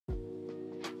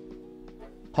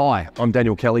Hi, I'm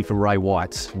Daniel Kelly from Ray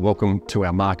Whites. Welcome to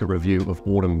our market review of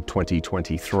autumn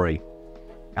 2023.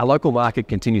 Our local market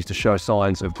continues to show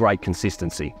signs of great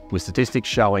consistency, with statistics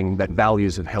showing that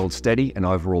values have held steady and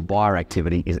overall buyer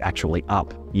activity is actually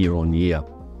up year on year.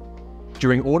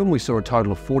 During autumn, we saw a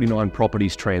total of 49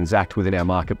 properties transact within our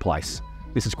marketplace.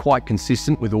 This is quite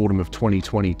consistent with autumn of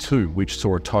 2022, which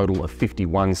saw a total of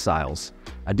 51 sales,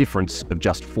 a difference of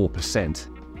just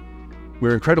 4%.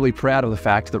 We're incredibly proud of the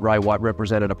fact that Ray White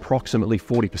represented approximately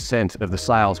 40% of the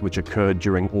sales which occurred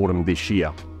during autumn this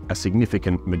year, a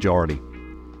significant majority.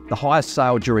 The highest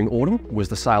sale during autumn was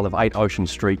the sale of 8 Ocean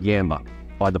Street, Yamba.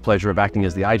 I had the pleasure of acting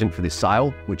as the agent for this sale,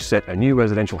 which set a new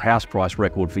residential house price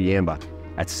record for Yamba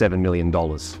at $7 million.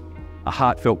 A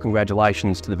heartfelt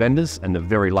congratulations to the vendors and the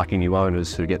very lucky new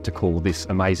owners who get to call this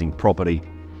amazing property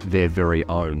their very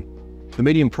own. The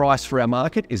median price for our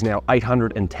market is now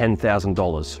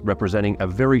 $810,000, representing a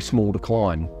very small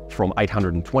decline from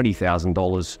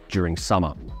 $820,000 during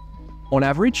summer. On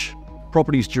average,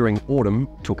 properties during autumn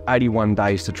took 81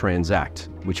 days to transact,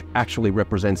 which actually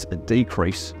represents a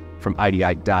decrease from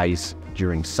 88 days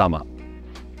during summer.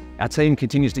 Our team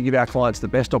continues to give our clients the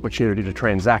best opportunity to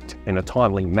transact in a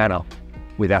timely manner,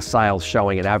 with our sales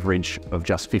showing an average of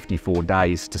just 54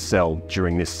 days to sell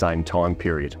during this same time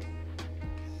period.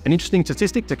 An interesting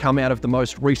statistic to come out of the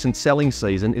most recent selling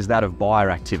season is that of buyer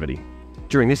activity.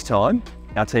 During this time,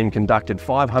 our team conducted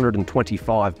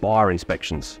 525 buyer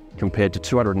inspections, compared to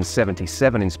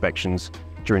 277 inspections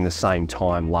during the same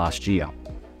time last year.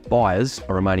 Buyers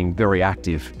are remaining very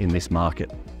active in this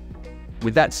market.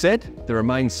 With that said, there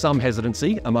remains some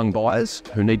hesitancy among buyers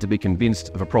who need to be convinced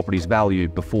of a property's value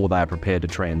before they are prepared to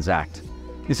transact.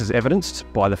 This is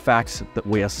evidenced by the fact that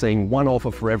we are seeing one offer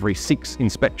for every 6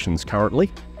 inspections currently,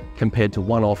 compared to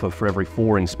one offer for every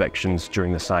 4 inspections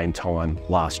during the same time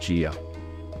last year.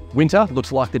 Winter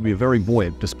looks likely to be very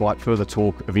buoyant despite further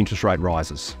talk of interest rate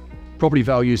rises. Property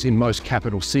values in most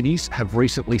capital cities have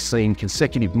recently seen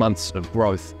consecutive months of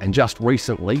growth, and just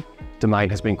recently,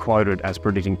 Domain has been quoted as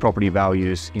predicting property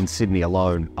values in Sydney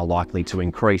alone are likely to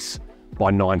increase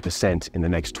by 9% in the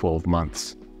next 12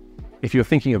 months. If you're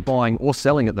thinking of buying or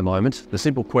selling at the moment, the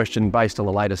simple question based on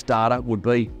the latest data would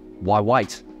be, why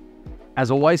wait? As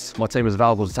always, my team is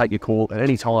available to take your call at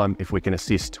any time if we can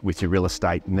assist with your real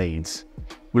estate needs.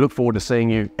 We look forward to seeing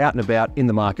you out and about in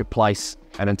the marketplace,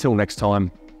 and until next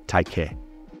time, take care.